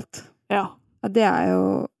alt. Ja. Ja, det er jo...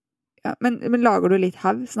 Ja, men lager du litt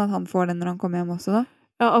hev, sånn at han får den når han kommer hjem også da?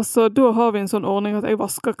 Ja, altså, da har vi en sånn ordning at jeg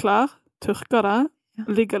vasker klær, tørker det,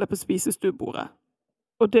 ligger det på spisestuebordet.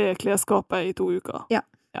 Og det er klesskapet i 2 uker. Ja.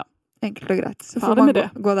 Enkelt og greit. Så Ferdig får man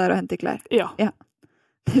gå der og hente klær. Ja.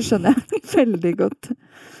 Det skjønner jeg veldig godt.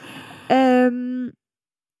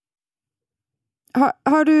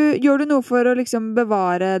 Gjør du noe for å liksom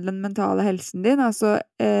bevare den mentale helsen din? Altså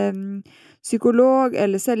psykolog,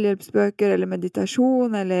 eller selvhjelpsbøker, eller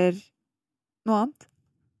meditasjon, eller noe annet?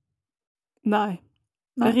 Nei.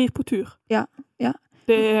 Jeg rir på tur. Ja.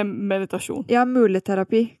 Det er meditasjon. Ja,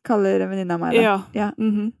 muleterapi, kaller venninna meg det. Ja.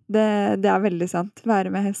 Det er veldig sant. Være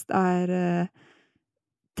med hest er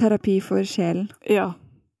terapi for sjelen. Ja.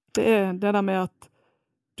 Det er det der med at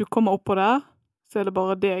du kommer opp på der, så er det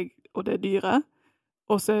bare deg og det dyret,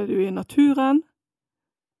 og så er du i naturen,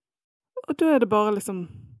 og da er det bare liksom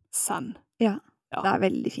send. Ja. Det er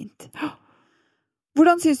veldig fint.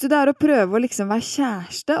 Hvordan synes du det er å prøve å liksom være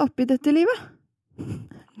kjæreste oppi dette livet?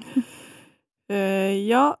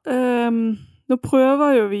 Nå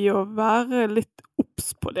prøver jo vi å være litt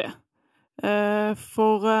obs på det.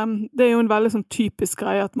 For det er jo en veldig sånn typisk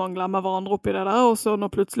greie at man glemmer hverandre oppi det der, og så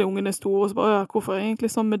når plutselig ungen er stor, så bare, hvorfor er jeg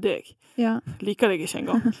egentlig sammen med deg? Ja. Liker deg ikke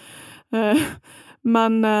engang.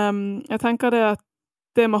 Men jeg tenker det at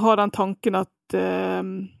det med å ha den tanken at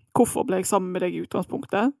hvorfor ble jeg sammen med deg i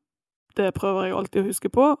utgangspunktet? Det prøver jeg alltid å huske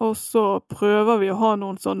på, og så prøver vi å ha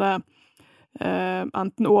noen sånne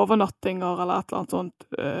enten overnattinger eller et eller annet sånt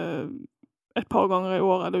et par ganger i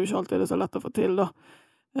året, det er jo ikke alltid det så lett å få til da,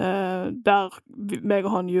 der meg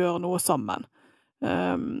og han gjør noe sammen.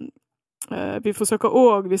 Vi forsøker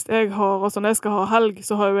også, hvis jeg har, altså når jeg skal ha helg,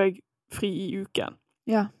 så har jo jeg fri i uken.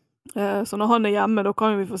 Ja. Så når han er hjemme, da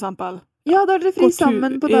kan vi for eksempel ja, da er dere fri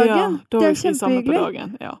sammen på dagen. Ja, da er vi fri sammen på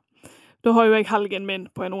dagen, ja. Da har jo jeg helgen min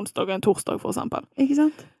på en onsdag og en torsdag, for eksempel. Ikke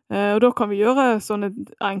sant? Og da kan vi gjøre sånne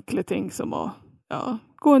enkle ting som å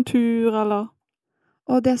gå en tur, eller...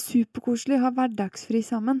 Og det er superkoselig å ha hverdagsfri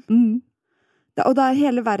sammen. Og da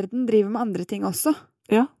hele verden driver med andre ting også.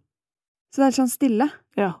 Ja. Så det er sånn stille.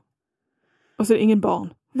 Ja. Og så er det ingen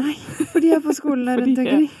barn. Nei, for de er på skolen der rundt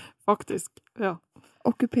omkring. Faktisk, ja.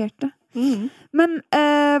 Okkuperte. Men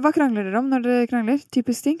hva krangler dere om når dere krangler?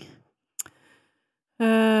 Typisk ting?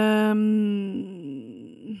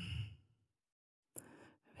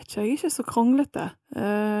 Jeg er ikke så kranglete.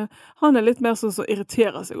 Han er litt mer sånn som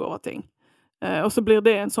irriterer seg over ting. Og så blir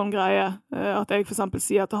det en sånn greie at jeg for eksempel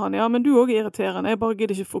sier til han, ja, men du er også irriterende, jeg bare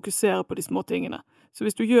gidder ikke fokusere på de små tingene. Så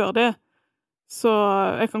hvis du gjør det, så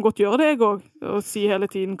jeg kan godt gjøre det jeg også, og si hele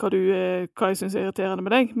tiden hva jeg synes er irriterende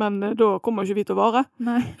med deg, men da kommer ikke vi til å vare.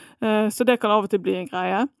 Nei. Så det kan av og til bli en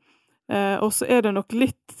greie. Og så er det nok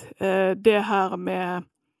litt det her med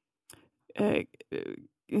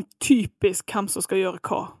typisk hvem som skal gjøre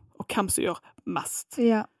hva, og hvem som gjør mest.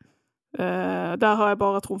 Ja. Der har jeg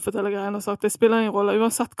bare trumfet hele greien og sagt, det spiller ingen rolle,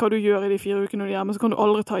 uansett hva du gjør i de 4 ukene du er hjemme, så kan du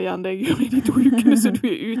aldri ta igjen det jeg gjør i de 2 ukene så du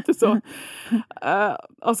er ute, så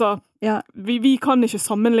altså, ja. vi kan ikke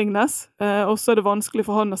sammenlignes, og så er det vanskelig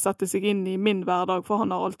for han å sette seg inn i min hverdag, for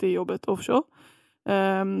han har alltid jobbet offshore,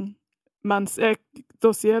 mens jeg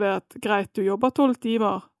da sier det at greit, du jobber 12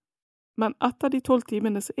 timer, men etter de 12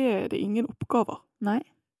 timene så er det ingen oppgaver. Nei.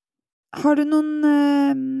 Har du noen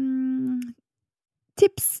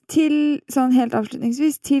tips til, sånn helt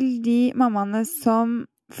avslutningsvis, til de mammaene som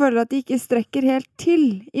føler at de ikke strekker helt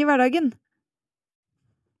til i hverdagen?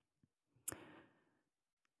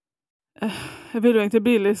 Jeg vil jo egentlig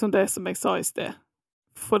bli litt som det som jeg sa i sted.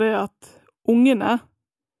 For det at ungene,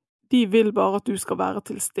 de vil bare at du skal være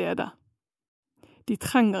til stede. De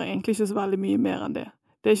trenger egentlig ikke så veldig mye mer enn det.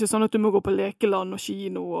 Det er ikke sånn at du må gå på lekeland og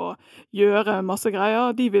kino og gjøre masse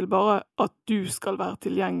greier. De vil bare at du skal være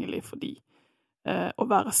tilgjengelig for de. Å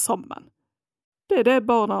være sammen. Det er det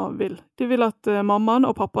barna vil. De vil at mammaen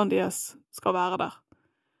og pappaen deres skal være der.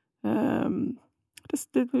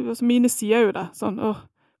 Altså mine sier jo det. Sånn,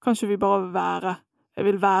 kan ikke vi bare være? Jeg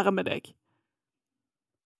vil være med deg.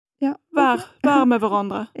 Ja. Vær med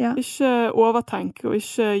hverandre. Ja. Ikke overtenk, og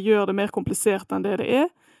ikke gjør det mer komplisert enn det er.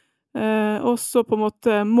 Og så på en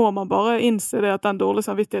måte må man bare innse det at den dårlige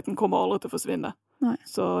samvittigheten kommer aldri til å forsvinne. Nei.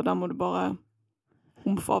 Så den må du bare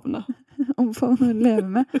omfavne. Omfavne og leve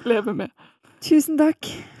med. Leve med. Tusen takk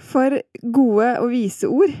for gode og vise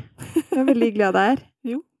ord. Jeg er veldig glad det er.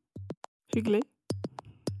 Jo, hyggelig.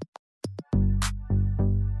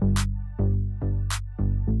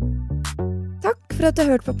 Takk for at du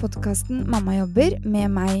har hørt på podcasten Mamma jobber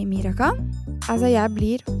med meg, Mira Khan. Altså, jeg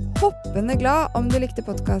blir hoppende glad om du likte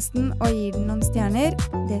podcasten og gir den noen stjerner.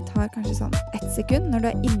 Det tar kanskje sånn 1 sekund når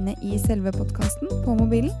du inne i selve podcasten på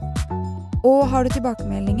mobilen. Og har du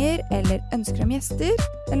tilbakemeldinger eller ønsker om gjester,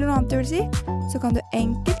 eller noe annet du vil si, så kan du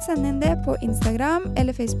enkelt sende inn det på Instagram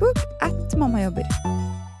eller Facebook @mammajobber.